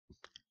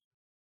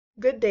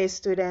Good day,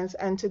 students,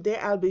 and today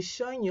I'll be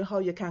showing you how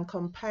you can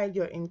compile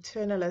your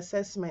internal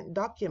assessment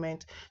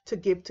document to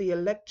give to your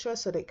lecturer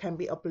so that it can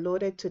be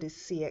uploaded to the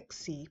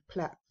CXC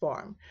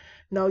platform.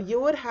 Now, you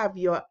would have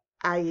your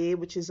IA,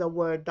 which is a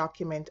Word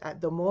document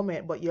at the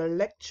moment, but your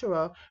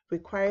lecturer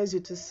requires you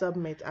to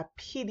submit a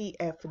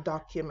PDF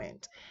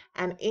document.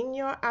 And in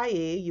your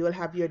IA, you will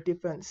have your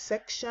different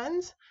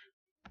sections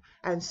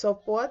and so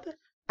forth.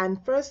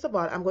 And first of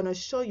all, I'm going to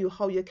show you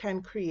how you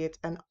can create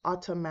an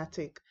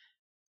automatic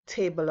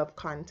table of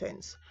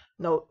contents.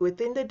 Now,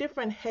 within the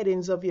different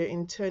headings of your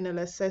internal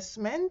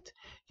assessment,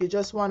 you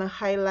just want to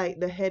highlight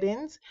the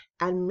headings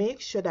and make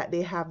sure that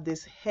they have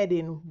this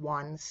heading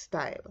 1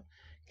 style.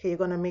 Okay, you're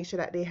going to make sure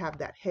that they have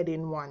that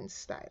heading 1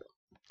 style.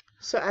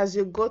 So as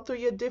you go through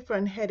your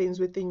different headings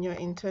within your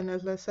internal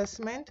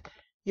assessment,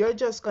 you're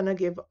just going to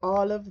give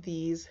all of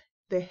these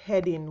the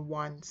heading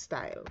 1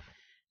 style.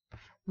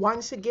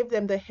 Once you give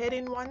them the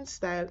heading 1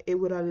 style, it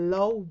would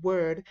allow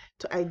Word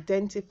to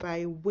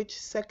identify which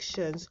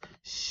sections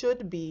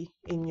should be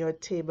in your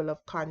table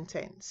of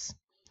contents.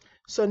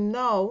 So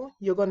now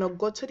you're going to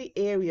go to the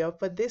area.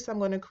 For this, I'm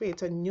going to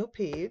create a new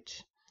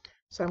page.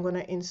 So I'm going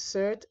to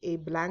insert a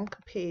blank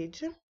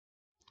page.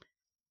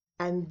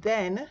 And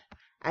then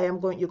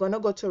you're going to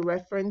go to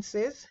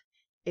References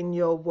in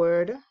your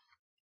Word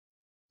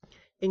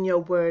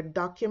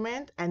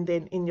document, and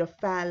then in your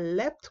far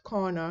left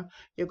corner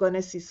you're going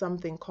to see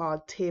something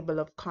called Table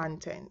of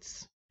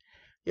Contents.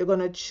 You're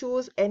going to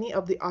choose any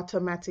of the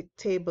automatic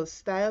table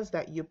styles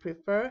that you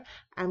prefer.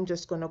 I'm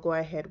just going to go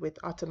ahead with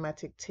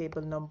automatic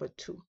table number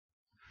 2.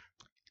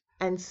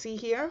 And see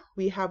here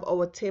we have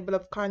our table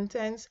of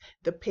contents.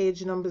 The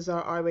page numbers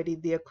are already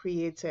there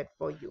created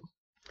for you.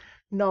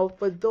 Now,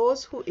 for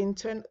those whose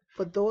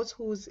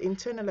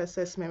internal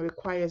assessment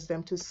requires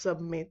them to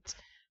submit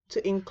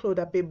to include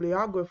a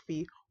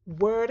bibliography,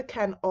 Word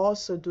can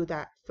also do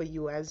that for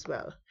you as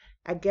well.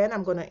 Again,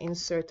 I'm going to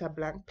insert a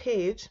blank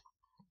page,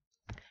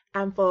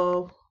 and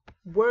for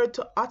Word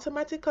to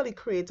automatically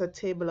create a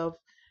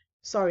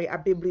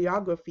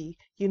bibliography,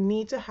 you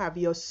need to have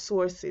your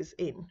sources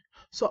in.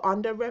 So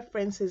under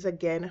References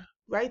again,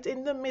 right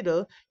in the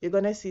middle, you're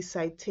going to see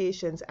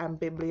Citations and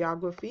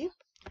Bibliography.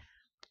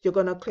 You're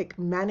going to click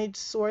Manage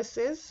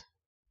Sources,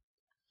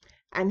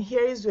 and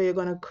here is where you're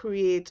going to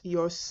create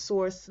your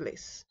source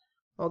list.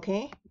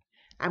 Okay,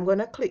 I'm going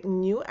to click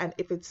New, and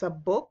if it's a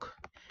book,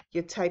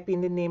 you type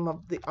in the name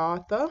of the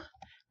author.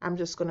 I'm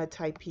just going to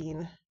type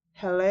in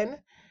Helen.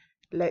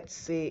 Let's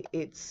say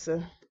it's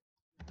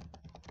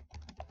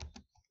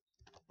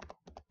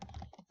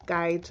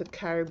Guide to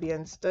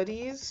Caribbean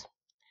Studies,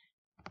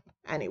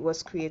 and it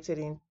was created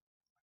in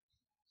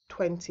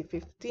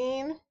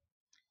 2015.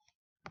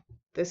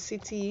 The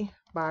city,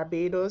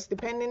 Barbados.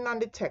 Depending on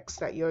the text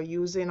that you're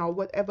using or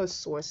whatever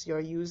source you're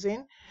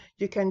using,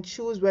 you can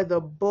choose whether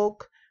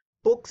book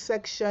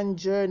section,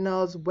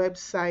 journals,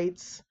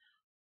 websites,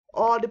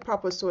 all the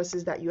proper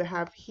sources that you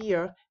have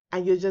here,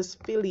 and you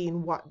just fill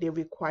in what they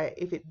require.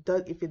 If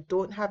you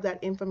don't have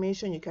that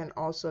information, you can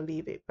also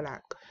leave it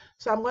blank.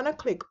 So I'm going to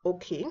click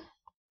OK.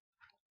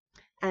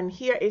 And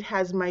here it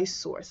has my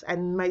source,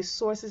 and my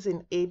source is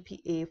in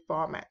APA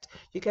format.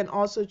 You can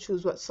also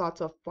choose what sort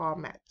of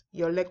format.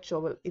 Your lecturer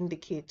will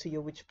indicate to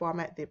you which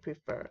format they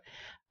prefer.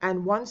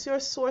 And once your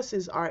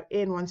sources are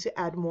in, once you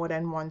add more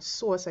than one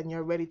source and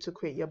you're ready to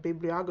create your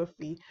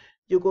bibliography,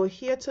 you go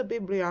here to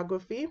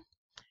Bibliography.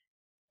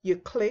 You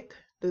click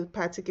the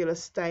particular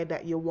style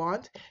that you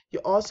want. You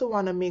also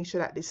want to make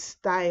sure that the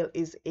style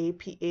is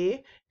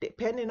APA,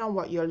 depending on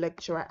what your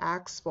lecturer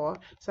asks for.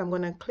 So I'm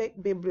going to click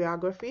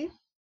Bibliography.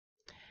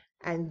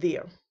 And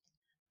there,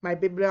 my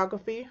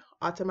bibliography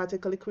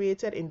automatically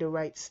created in the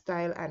right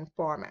style and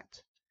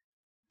format.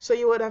 So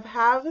you would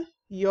have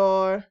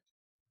your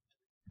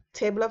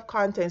table of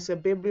contents, your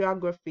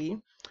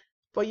bibliography.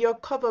 For your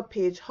cover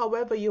page,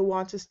 however you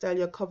want to style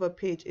your cover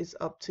page is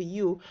up to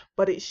you,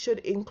 but it should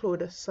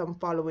include some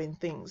following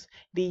things: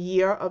 the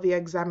year of your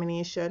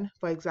examination,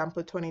 for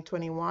example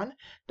 2021,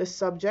 the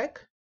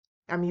subject,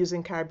 I'm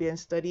using Caribbean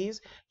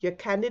Studies, your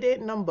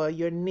candidate number,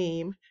 your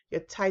name,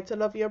 your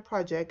title of your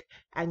project,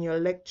 and your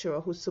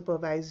lecturer who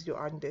supervised you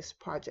on this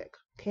project.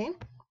 Okay,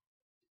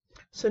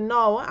 so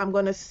now I'm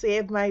going to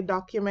save my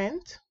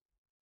document.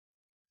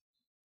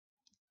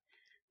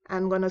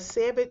 I'm going to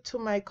save it to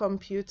my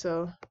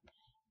computer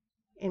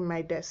in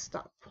my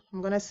desktop.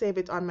 I'm going to save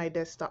it on my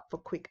desktop for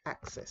quick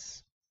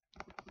access.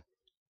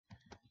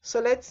 So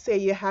let's say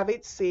you have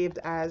it saved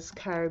as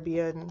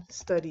Caribbean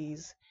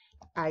Studies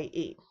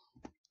IA.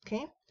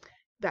 Okay,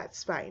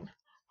 that's fine.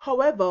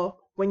 However,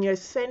 when you're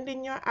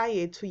sending your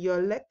IA to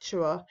your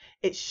lecturer,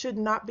 it should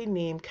not be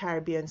named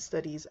Caribbean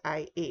Studies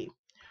IA.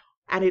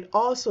 And it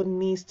also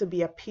needs to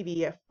be a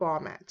PDF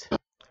format.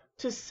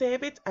 To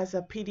save it as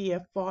a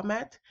PDF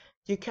format,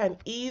 you can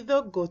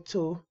either go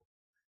to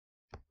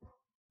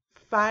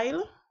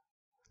File,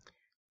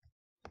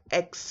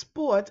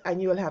 Export, and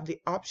you'll have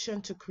the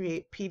option to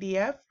create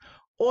PDF,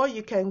 or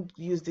you can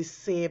use the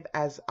Save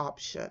As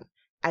option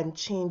and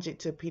change it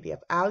to PDF.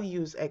 I'll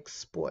use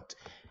Export.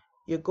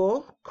 You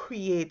go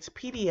Create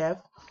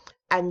PDF,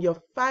 and your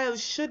file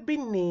should be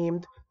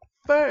named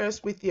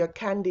first with your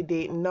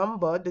candidate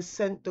number. The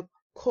center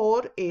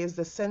code is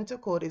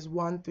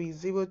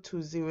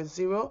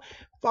 130200,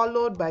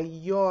 followed by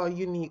your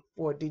unique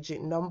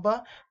 4-digit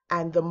number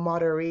and the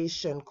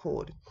moderation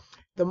code.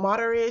 The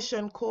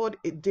moderation code,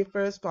 it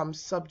differs from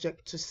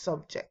subject to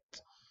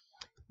subject.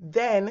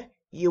 Then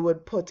you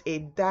would put a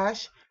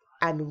dash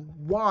and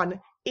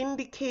 1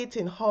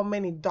 indicating how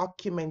many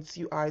documents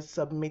you are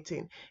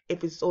submitting.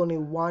 If it's only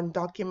one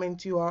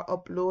document you are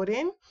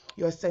uploading,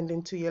 you're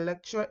sending to your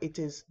lecturer, it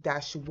is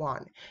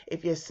 -1.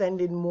 If you're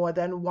sending more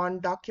than one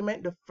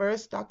document, the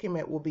first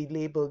document will be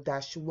labeled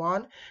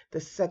 -1,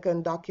 the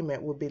second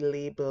document will be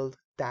labeled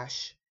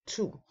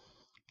 -2.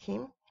 Okay?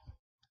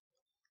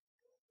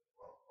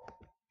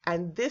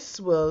 And this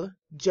will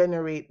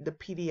generate the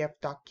PDF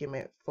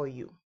document for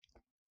you.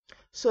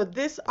 So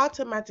this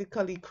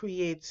automatically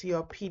creates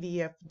your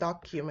PDF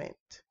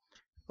document.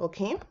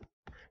 Okay?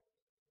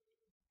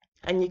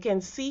 And you can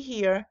see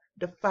here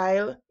the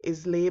file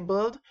is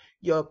labeled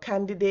your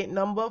candidate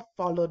number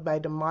followed by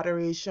the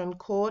moderation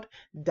code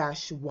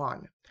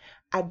 -1.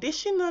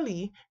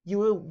 Additionally,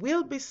 you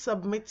will be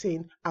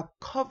submitting a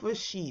cover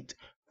sheet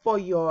for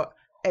your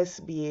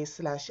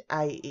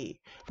SBA/IA.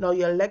 Now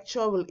your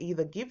lecturer will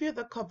either give you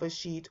the cover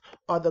sheet,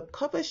 or the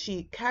cover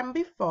sheet can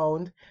be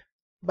found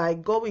by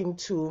going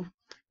to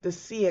the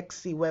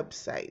CXC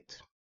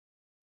website.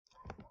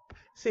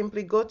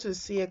 Simply go to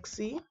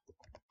cxc.org.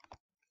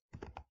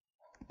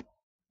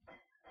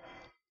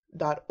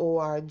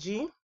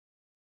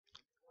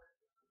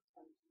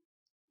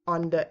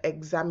 Under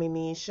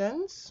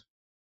examinations,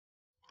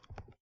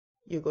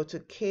 you go to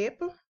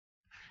CAPE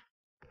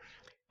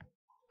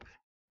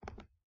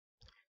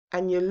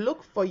and you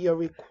look for your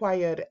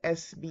required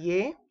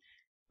SBA.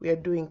 We are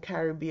doing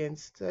Caribbean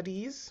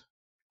Studies.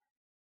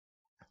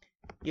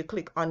 You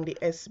click on the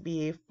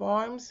SBA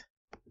forms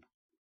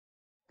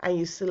and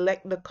you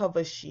select the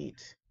cover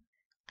sheet,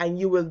 and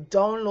you will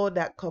download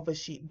that cover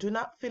sheet. Do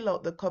not fill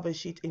out the cover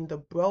sheet in the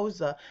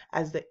browser,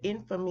 as the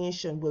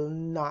information will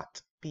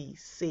not be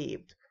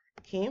saved.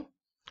 Okay,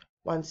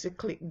 once you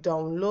click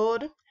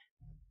download,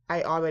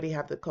 I already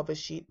have the cover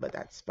sheet, but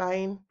that's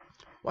fine.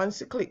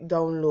 Once you click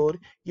download,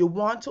 you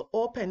want to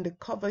open the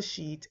cover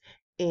sheet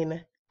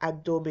in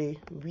Adobe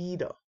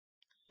Reader.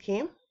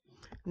 Okay,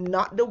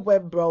 not the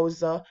web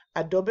browser.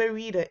 Adobe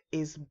Reader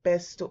is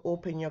best to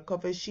open your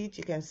cover sheet.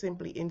 You can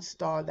simply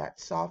install that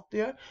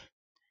software.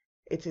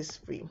 It is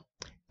free.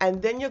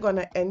 And then you're going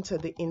to enter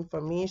the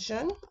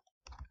information,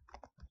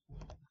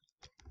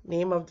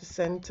 name of the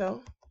center,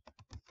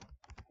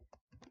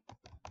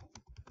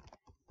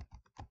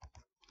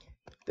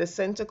 the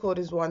center code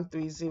is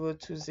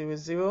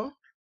 130200,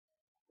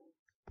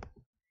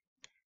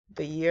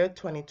 the year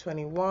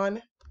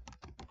 2021,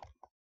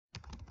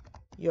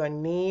 your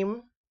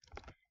name,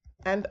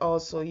 and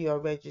also your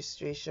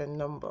registration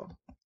number.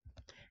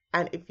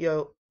 And if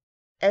your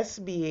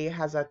SBA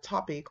has a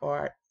topic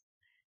or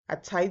a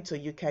title,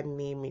 you can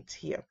name it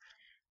here.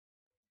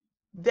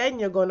 Then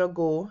you're going to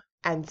go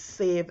and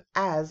save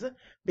as,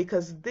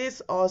 because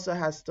this also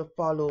has to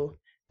follow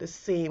the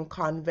same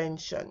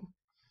convention.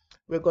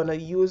 We're going to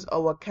use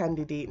our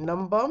candidate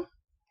number,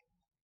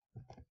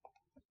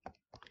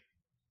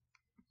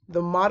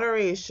 the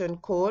moderation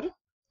code,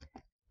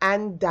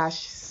 and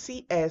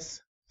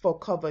 -CS for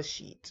cover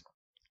sheet.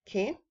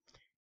 Okay,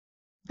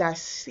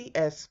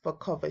 -CS for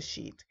cover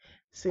sheet.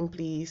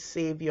 Simply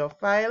save your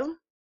file.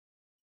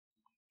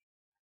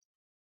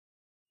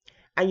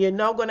 And you're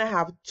now going to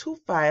have two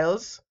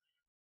files,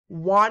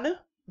 one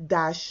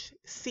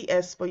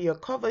 -CS for your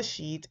cover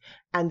sheet,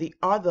 and the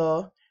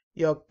other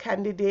your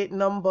candidate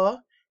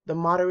number, the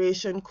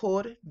moderation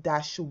code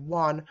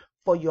 -1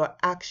 for your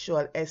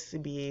actual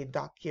SBA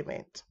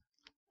document.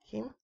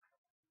 Okay?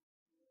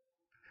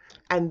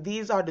 And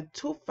these are the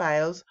two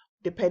files,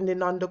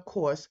 depending on the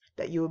course,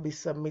 that you will be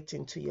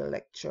submitting to your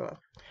lecturer.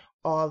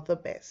 All the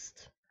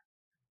best.